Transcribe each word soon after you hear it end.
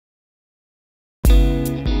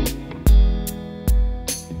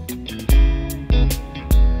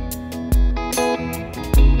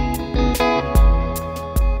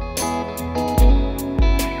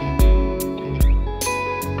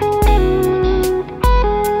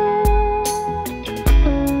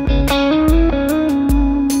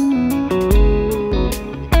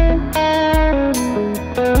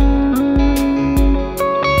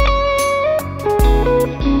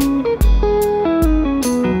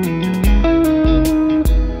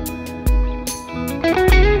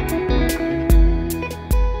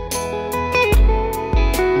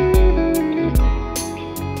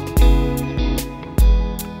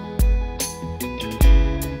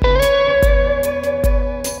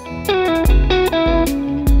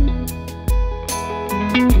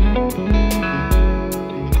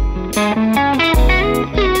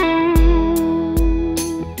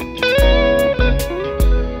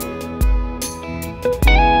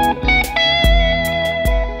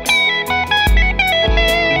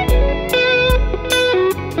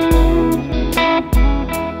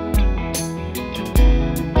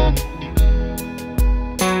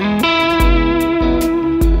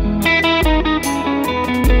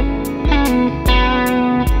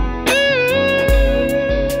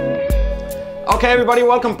Okay, everybody,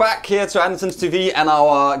 welcome back here to Andertons TV and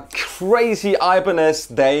our crazy Ibanez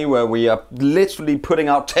day where we are literally putting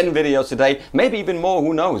out 10 videos today, maybe even more,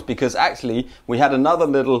 who knows, because actually we had another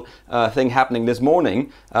little thing happening this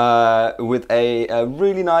morning with a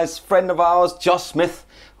really nice friend of ours, Josh Smith,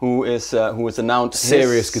 who is announced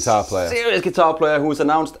serious guitar player who has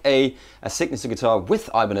announced a signature guitar with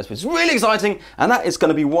Ibanez, which is really exciting, and that is going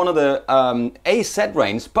to be one of the A set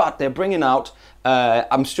range, but they're bringing out,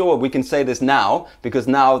 I'm sure we can say this now, because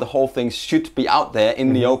now the whole thing should be out there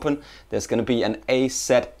in the open. There's going to be an A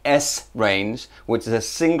set S range, which is a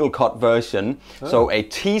single cut version, so a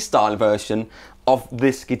T-style version of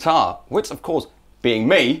this guitar, which of course, being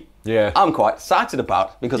me, I'm quite excited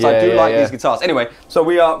about, because I do like these guitars. Anyway, so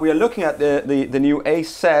we are looking at the new A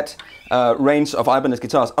set range of Ibanez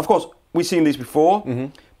guitars. Of course, we've seen these before,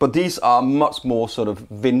 but these are much more sort of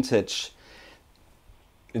vintage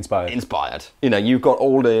inspired. You know, you've got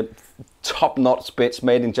all the top-notch bits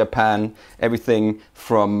made in Japan, everything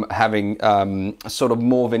from having sort of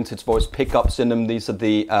more vintage voice pickups in them. These are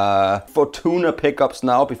the Fortuna pickups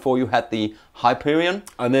now, before you had the Hyperion.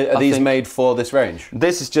 And are these made for this range?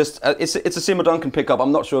 This is just, it's a Seymour Duncan pickup.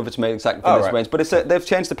 I'm not sure if it's made exactly for this range, but they've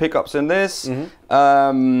changed the pickups in this.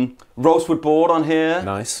 Rosewood board on here.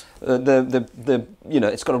 Nice. You know,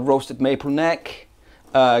 it's got a roasted maple neck.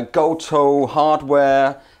 Go-to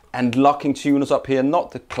hardware and locking tuners up here,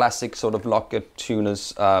 not the classic sort of locker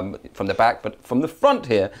tuners from the back, but from the front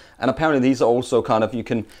here. And apparently these are also kind of, you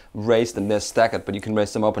can raise them, they're staggered, but you can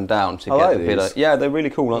raise them up and down to get a bit of, yeah, they're really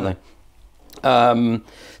cool, aren't they?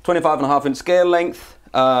 25.5-inch scale length.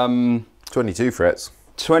 22 frets.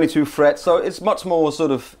 22 frets, so it's much more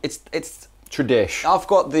sort of, it's tradish. I've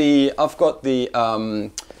got the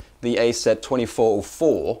A set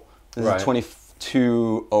 2404. This is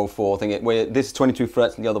 2204 thing, where this is 22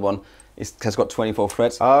 frets and the other one has got 24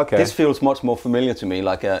 frets. Oh, okay. This feels much more familiar to me,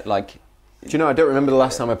 like. Do you know, I don't remember the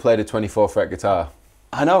last time I played a 24 fret guitar.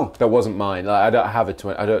 I know. That wasn't mine. Like, I don't have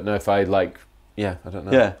a I don't know if I like. Yeah, I don't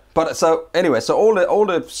know. Yeah, but so anyway, so all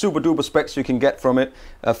the super duper specs you can get from it: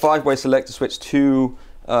 a 5-way selector switch, 2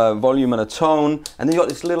 volume and a tone, and then you got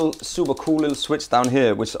this little super cool little switch down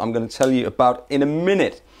here, which I'm going to tell you about in a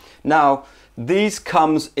minute. Now. These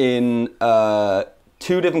comes in 2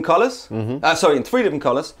 different colors. Sorry, in 3 different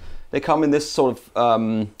colors. They come in this sort of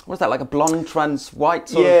what's that, like a blonde trans white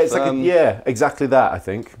sort of? It's like exactly that. I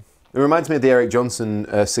think it reminds me of the Eric Johnson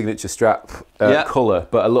signature strap color,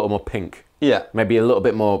 but a little more pink. Yeah, maybe a little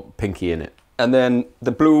bit more pinky in it. And then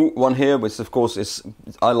the blue one here, which of course is,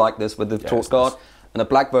 I like this with the torque guard, and a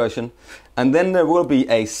black version. And then there will be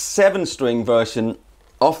a 7-string version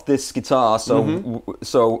of this guitar, so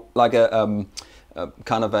so like a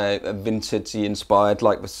kind of a vintagey inspired,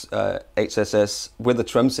 like with HSS with a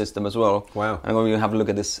trim system as well. Wow! And we're gonna have a look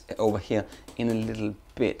at this over here in a little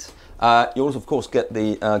bit. You also, of course, get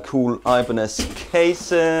the cool Ibanez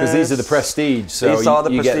cases. Because these are the Prestige, so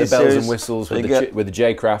you get the bells and whistles with the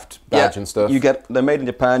J-Craft badge and stuff. They're made in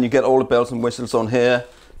Japan. You get all the bells and whistles on here.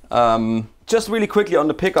 Just really quickly on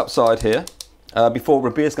the pickup side here. Before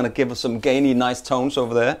Rabea is going to give us some gainy, nice tones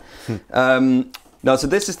over there. Now, so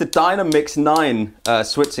this is the Dynamix 9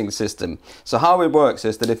 switching system. So how it works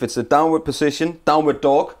is that if it's a downward position, downward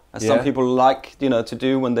dog, as some people like, you know, to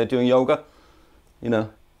do when they're doing yoga, you know,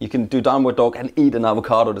 you can do downward dog and eat an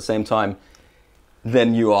avocado at the same time.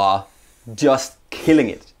 Then you are just killing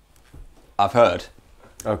it. I've heard.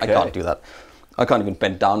 Okay. I can't do that. I can't even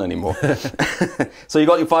bend down anymore. So you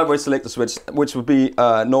got your 5-way selector switch, which would be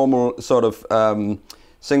normal sort of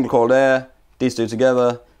single coil there, these 2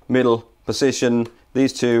 together, middle position,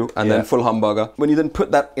 these 2, and then full humbucker. When you then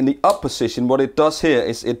put that in the up position, what it does here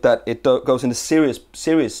is it goes in the series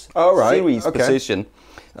position.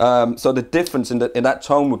 So the difference in that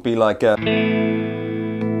tone would be like.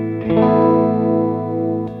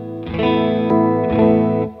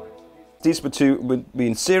 These would be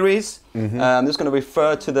in series. I'm just going to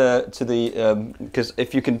refer to the because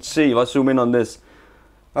if you can see, if I zoom in on this,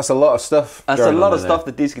 that's a lot of stuff. That's a lot of stuff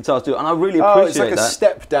that these guitars do, and I really appreciate that. It's like a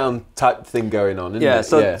step down type thing going on,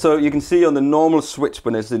 isn't it? So you can see on the normal switch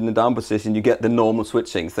when it's in the down position, you get the normal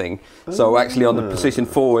switching thing. So actually on the position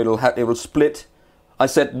 4, it will split. I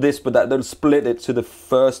said this, but that'll split it to the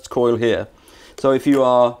first coil here. So if you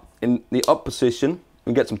are in the up position,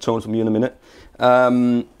 we'll get some tones from you in a minute.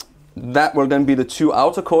 That will then be the 2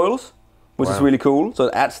 outer coils, which is really cool. So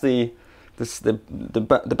it adds the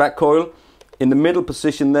back coil. In the middle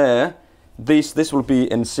position there, this will be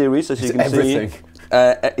in series, as you can see.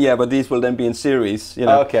 Yeah, but these will then be in series, you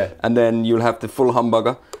know. Okay. And then you'll have the full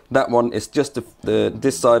humbucker. That one is just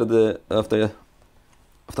this side of the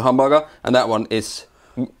humbucker, and that one is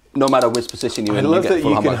no matter which position you're in. I love that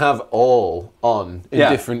you can have all on in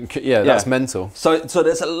different... Yeah, that's mental. So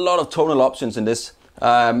there's a lot of tonal options in this.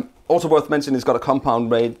 Also worth mentioning, it's got a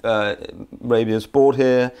compound Rabea's board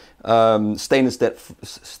here,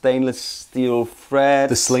 stainless steel fret.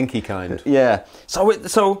 The slinky kind. Yeah. So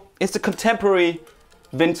it's the contemporary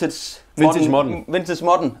vintage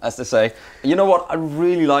modern, as they say. You know what? I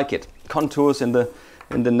really like it. Contours in the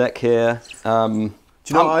neck here. Do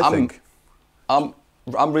you know what I think?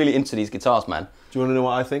 I'm really into these guitars, man. Do you want to know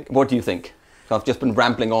what I think? What do you think? I've just been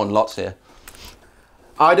rambling on lots here.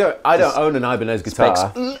 I don't own an Ibanez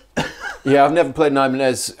guitar. Yeah, I've never played an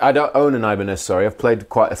Ibanez. I don't own an Ibanez, sorry. I've played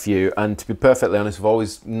quite a few, and to be perfectly honest, I've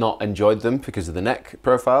always not enjoyed them because of the neck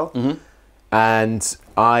profile. And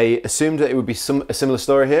I assumed that it would be a similar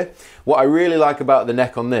story here. What I really like about the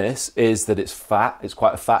neck on this is that it's fat. It's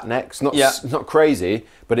quite a fat neck. It's not crazy,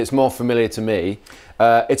 but it's more familiar to me.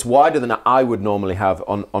 It's wider than I would normally have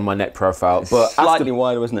on my neck profile. But slightly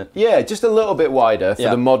wider, isn't it? Yeah, just a little bit wider for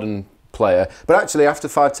the modern player. But actually, after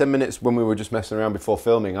 5-10 minutes when we were just messing around before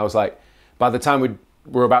filming, I was like, by the time we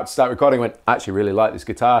were about to start recording, I went, I actually really like this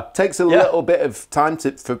guitar. Takes a little bit of time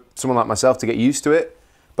for someone like myself to get used to it.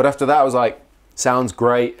 But after that, I was like, sounds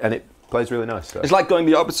great, and it plays really nice. So. It's like going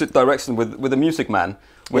the opposite direction with a Music Man.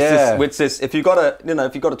 Which is if you got a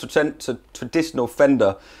traditional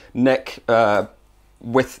Fender neck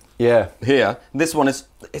width here, this one it's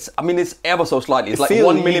ever so slightly. It's like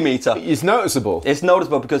 1 millimeter. It's noticeable. It's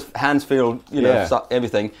noticeable because hands feel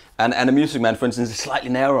everything, and a Music Man, for instance, is slightly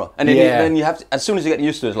narrower. And then you have to, as soon as you get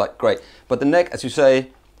used to it, it's like great. But the neck, as you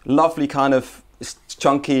say, lovely kind of. It's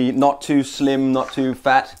chunky, not too slim, not too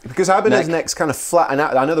fat. Because Ibanez necks kind of flatten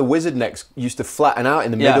out. I know the Wizard necks used to flatten out in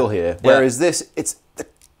the middle here, whereas this, it's the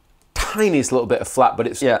tiniest little bit of flat, but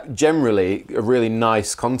it's generally a really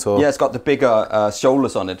nice contour. Yeah, it's got the bigger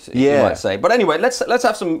shoulders on it, you might say. But anyway, let's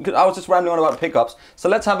have some. I was just rambling on about pickups, so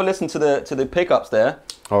let's have a listen to the pickups there.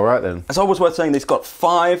 All right then. It's always worth saying it's got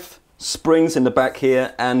 5 springs in the back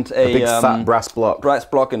here and a big fat brass block. Brass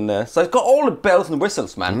block in there. So it's got all the bells and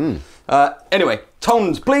whistles, man. Anyway,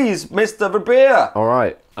 tones, please, Mr. Rabea. All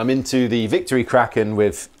right, I'm into the Victory Kraken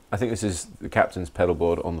with, I think this is the captain's pedal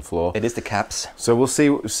board on the floor. It is the caps. So we'll see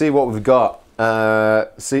what we've got.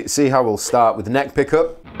 See how we'll start with the neck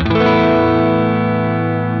pickup.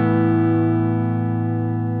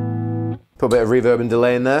 Put a bit of reverb and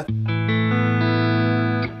delay in there.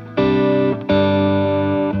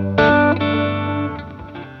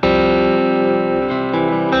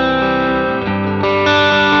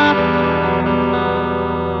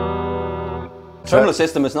 Tremolo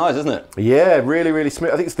system is nice, isn't it? Yeah, really, really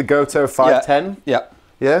smooth. I think it's the Goto 510. Yeah.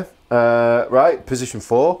 Yeah. Right, position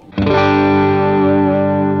 4.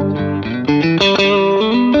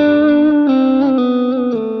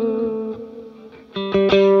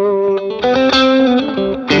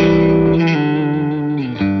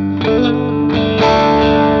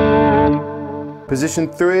 Position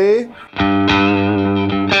 3.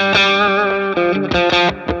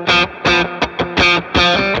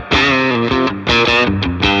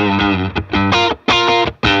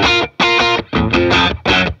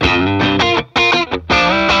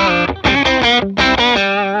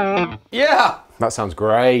 That sounds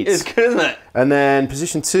great. It's good, isn't it? And then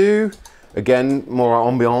position 2, again, more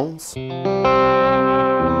ambiance.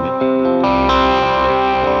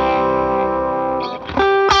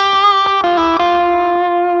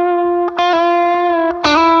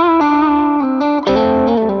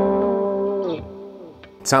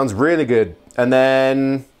 Sounds really good. And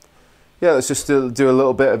then, yeah, let's just do a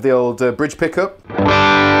little bit of the old bridge pickup.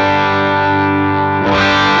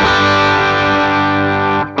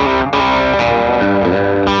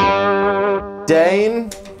 Dane.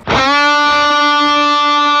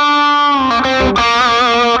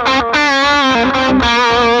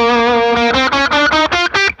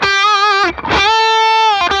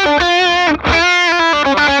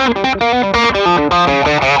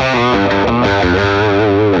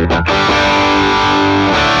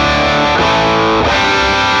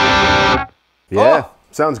 Yeah,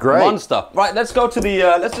 sounds great. Monster. Right, let's go to the.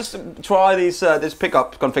 Let's just try these this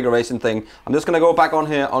pickup configuration thing. I'm just going to go back on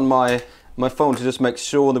here on my phone to just make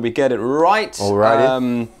sure that we get it right.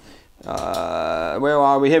 Alrighty. Where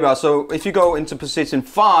are we? Here we are. So if you go into position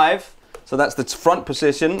 5, so that's the front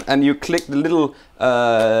position, and you click the little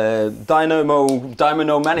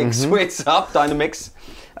dynamic switch up, dynamics.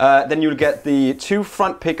 Then you'll get the 2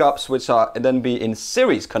 front pickups, which are then be in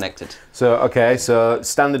series connected. So okay, so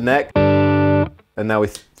standard neck. And now we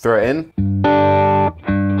throw it in.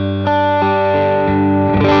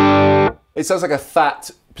 It sounds like a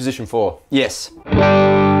fat position 4. Yes.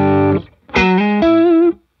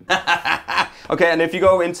 Okay, and if you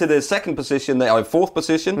go into the second position, or fourth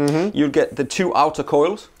position, you'll get the 2 outer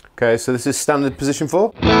coils. Okay, so this is standard position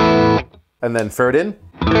 4. And then third in.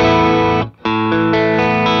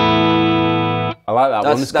 I like that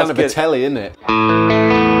one. It's kind of a telly, isn't it?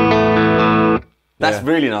 That's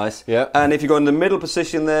really nice. Yeah. And if you go in the middle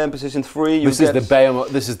position there, position 3, you This is the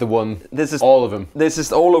Behemoth. This is the one. This is all of them. This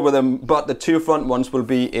is all over them, but the 2 front ones will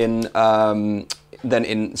be in then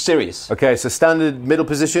in series. Okay, so standard middle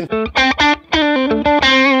position.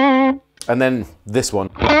 And then this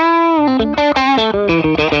one.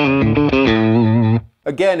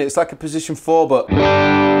 Again, it's like a position 4, but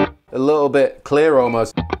a little bit clear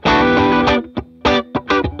almost.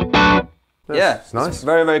 Yeah, it's nice. It's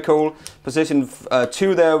very, very cool. Position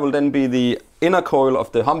 2 there will then be the inner coil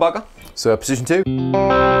of the humbucker. So position 2,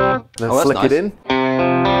 then flick it in.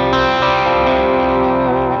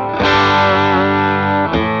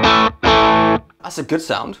 That's a good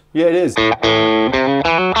sound. Yeah, it is.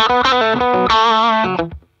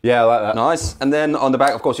 Yeah, I like that. Nice. And then on the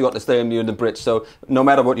back, of course, you got the steering wheel and the bridge. So no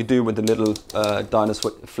matter what you do with the little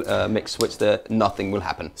dyno mix switch there, nothing will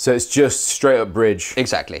happen. So it's just straight up bridge.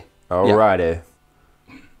 Exactly. Alrighty.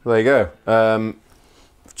 There you go.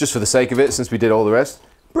 Just for the sake of it, since we did all the rest,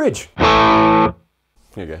 bridge. Here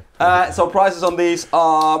you go. So prices on these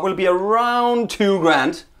will be around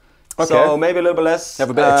 £2,000. Okay. So maybe a little bit less.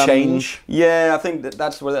 Have a bit of change. Yeah, I think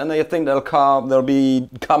that's where, and I think they'll be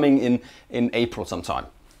coming in April sometime.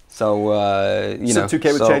 So you know,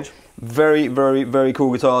 2K with change. Very, very, very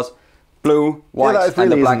cool guitars. Blue, white, that and really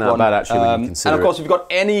the black isn't that one. bad actually when you consider and of course, if you've got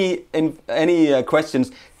any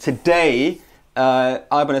questions today,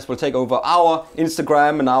 Ibanez will take over our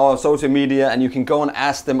Instagram and our social media, and you can go and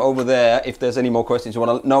ask them over there if there's any more questions you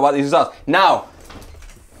want to know about these guitars. Now,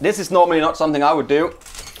 this is normally not something I would do.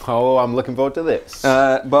 Oh, I'm looking forward to this.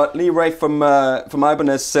 But Lee Ray from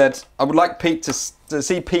Ibanez said, I would like Pete to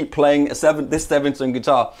see Pete playing this 7-string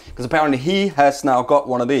guitar, because apparently he has now got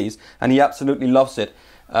one of these and he absolutely loves it.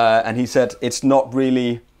 And he said it's not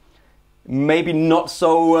really, maybe not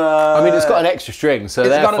so... I mean, it's got an extra string, so it's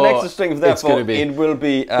got an extra string, therefore it will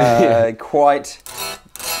be quite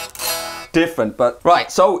different. But right,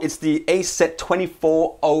 so it's the AZ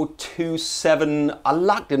 24027. I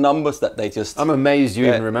like the numbers that they just... I'm amazed you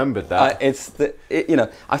even remembered that. You know,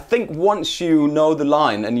 I think once you know the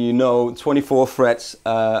line and you know 24 frets,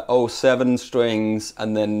 07 strings,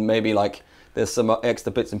 and then maybe like there's some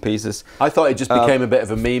extra bits and pieces. I thought it just became a bit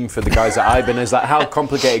of a meme for the guys at Ibanez. Like, how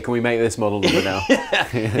complicated can we make this model number now?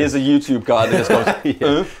 Here's a YouTube guy that just goes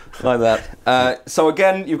like that. So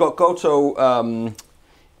again, you've got Goto.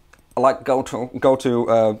 I like Goto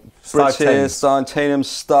bridge here, titanium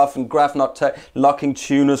stuff, and graph nut locking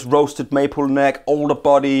tuners, roasted maple neck, older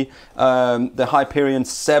body, the Hyperion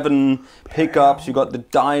 7 pickups. You got the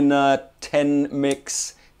Dynamix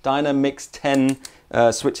 10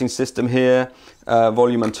 switching system here,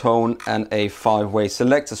 volume and tone, and a 5-way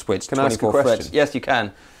selector switch. Can I ask a question? Frets. Yes, you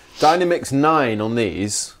can. Dynamix 9 on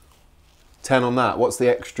these, 10 on that. What's the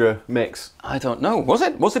extra mix? I don't know. Was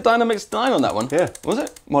it Dynamix 9 on that one? Yeah. Was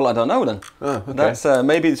it? Well, I don't know then. Oh, okay. That's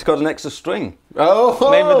maybe it's got an extra string.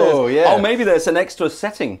 Oh, yeah. Oh, maybe there's an extra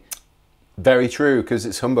setting. Very true, because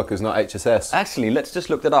it's humbuckers, not HSS. Actually, let's just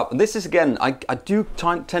look that up. And this is, again, I do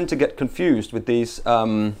tend to get confused with these.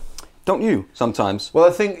 Don't you sometimes? Well, I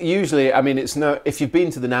think usually, I mean, it's no. If you've been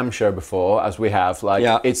to the NAMM show before, as we have, like,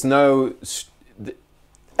 it's no.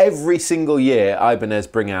 Every single year, Ibanez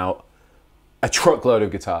bring out a truckload of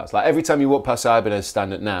guitars. Like, every time you walk past the Ibanez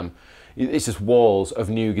stand at NAMM, it's just walls of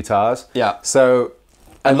new guitars. Yeah. So,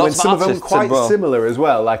 and when lots some of of them quite well. similar as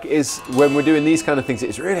well. Like, when we're doing these kind of things,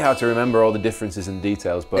 it's really hard to remember all the differences and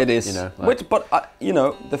details. But it is. You know, like, you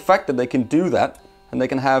know, the fact that they can do that and they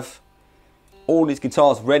can have all these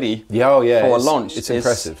guitars ready for a launch. It's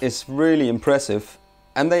impressive. It's really impressive.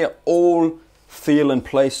 And they all feel and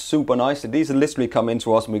play super nicely. These are literally come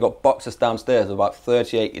into us, and we've got boxes downstairs of about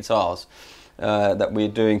 38 guitars that we're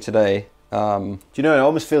doing today. Do you know, it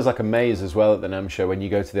almost feels like a maze as well at the NAMM show when you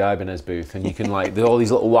go to the Ibanez booth and you can, like, there's all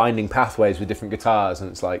these little winding pathways with different guitars, and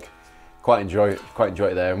it's like, quite enjoy it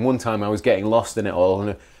there. And one time I was getting lost in it all,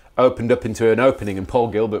 and it opened up into an opening, and Paul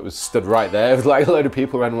Gilbert was stood right there with like a load of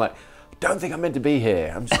people around, like, don't think I'm meant to be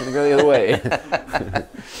here. I'm just going to go the other way.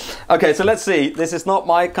 Okay, so let's see. This is not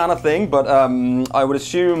my kind of thing, but I would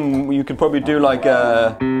assume you could probably do like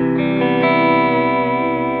a...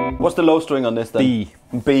 What's the low string on this then? B.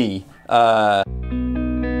 B.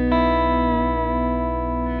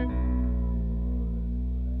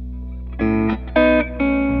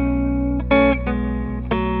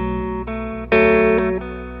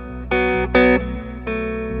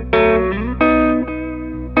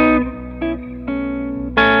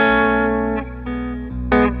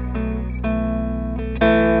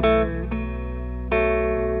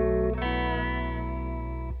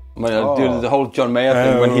 Do the whole John Mayer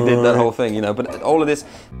thing when he did that whole thing, you know. But all of this.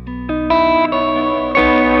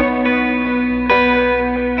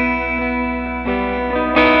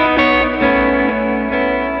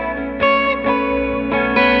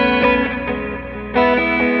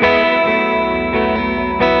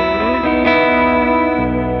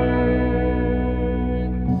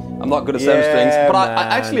 Not good at 7 strings, but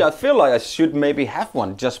I feel like I should maybe have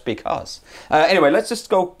one just because. Anyway, let's just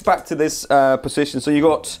go back to this position. So you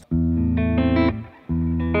got,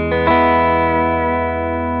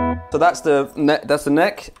 so that's the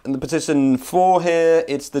neck, and the position 4 here.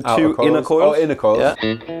 It's the two inner coils. Oh, inner coils.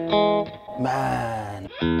 Yeah. Man.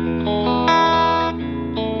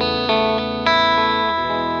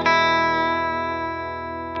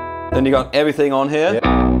 Then you got everything on here.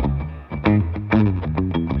 Yeah.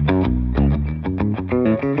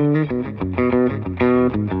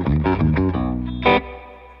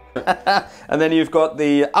 And then you've got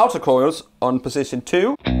the outer coils on position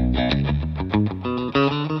 2.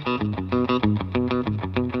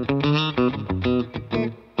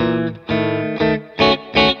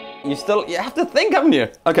 You have to think, haven't you?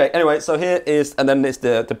 Okay, anyway, so here is, and then it's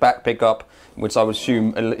the back pickup, which I would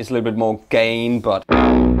assume is a little bit more gain, but...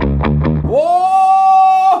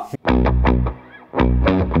 Whoa!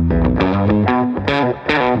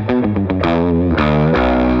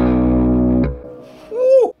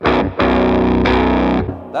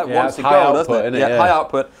 That wants to go, doesn't it? Yeah, high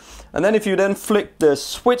output. And then if you then flick the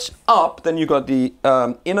switch up, then you got the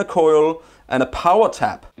inner coil and a power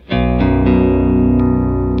tap. I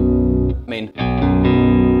mean,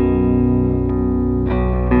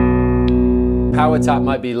 power tap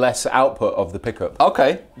might be less output of the pickup.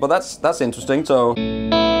 Okay, well that's interesting. So.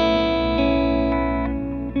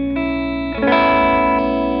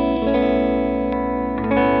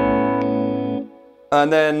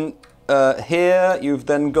 And then here you've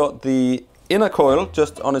then got the inner coil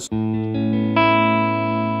just on its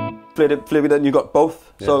flip it, then you got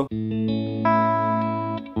both. Yeah. So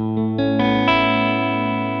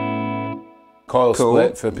coil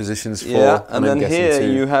split for positions 4. Yeah, and then here 2.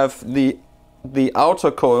 You have the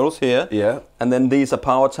outer coils here. Yeah, and then these are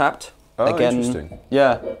power tapped. Oh, again. Interesting.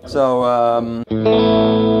 Yeah, so.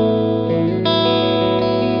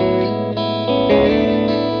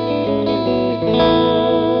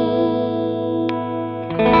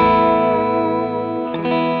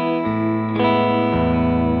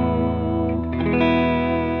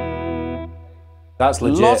 That's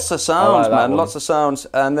legit. Lots of sounds, man. Lots of sounds.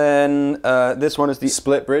 And then this one is the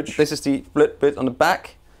split bridge. This is the split bit on the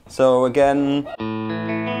back. So again.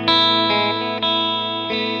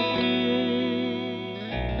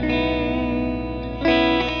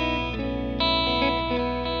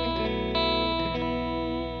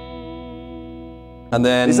 And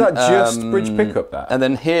then is that just bridge pickup? That. And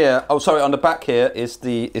then here, oh sorry, on the back here is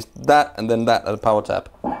that, and then that at the power tap.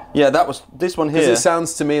 Yeah, that was this one here. Because it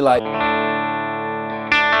sounds to me like.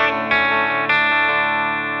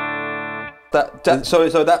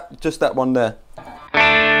 So that just that one there.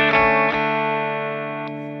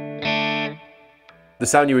 The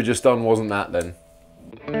sound you were just on wasn't that then.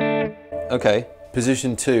 Okay.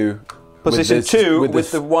 Position 2. Position 2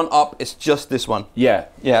 with the one up. It's just this one. Yeah.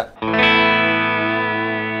 Yeah.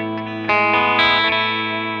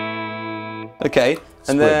 Okay.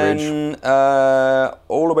 And then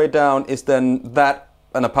all the way down is then that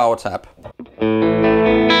and a power tap.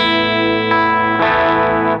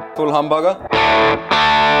 Full humbucker.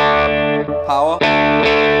 Power.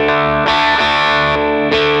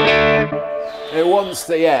 It wants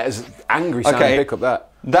the it's angry sounding pickup that.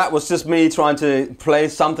 That was just me trying to play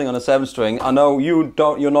something on a 7-string. I know you're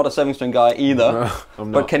not a 7-string guy either. No,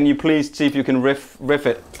 I'm not. But can you please see if you can riff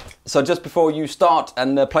it? So just before you start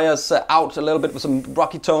and the players out a little bit with some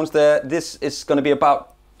rocky tones there, this is going to be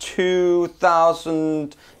about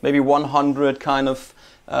 2,000, maybe 100 kind of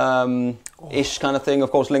ish kind of thing. Of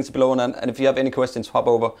course, links below, and if you have any questions, hop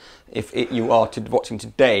over if you are watching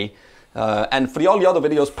today. And for all the other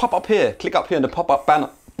videos, pop up here, click up here in the pop-up banner,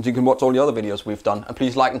 so you can watch all the other videos we've done. And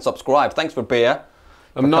please like and subscribe. Thanks for Rabea.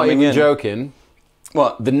 I'm not even joking.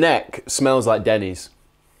 What? The neck smells like Denny's.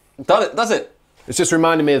 Does it? It's just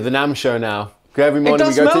reminding me of the NAMM show now. Every morning it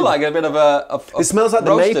does smell like a bit of a it smells like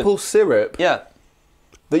roasted. The maple syrup that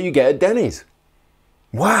you get at Denny's.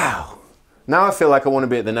 Wow. Now I feel like I want to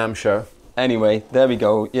be at the NAMM show. Anyway, there we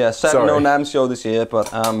go. Yeah, no NAMM show this year, but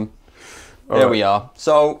there we are.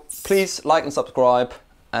 So please like and subscribe,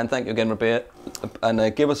 and thank you again, Rabea,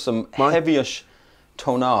 and give us some heavyish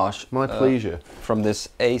tonnage. My pleasure. From this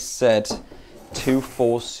AZ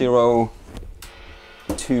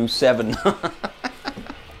 24027.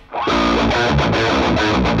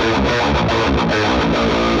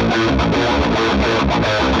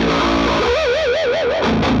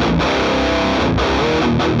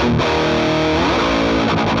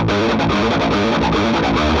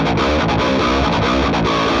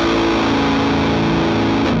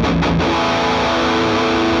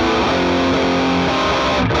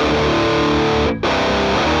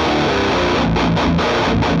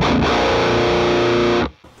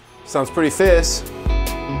 Sounds pretty fierce.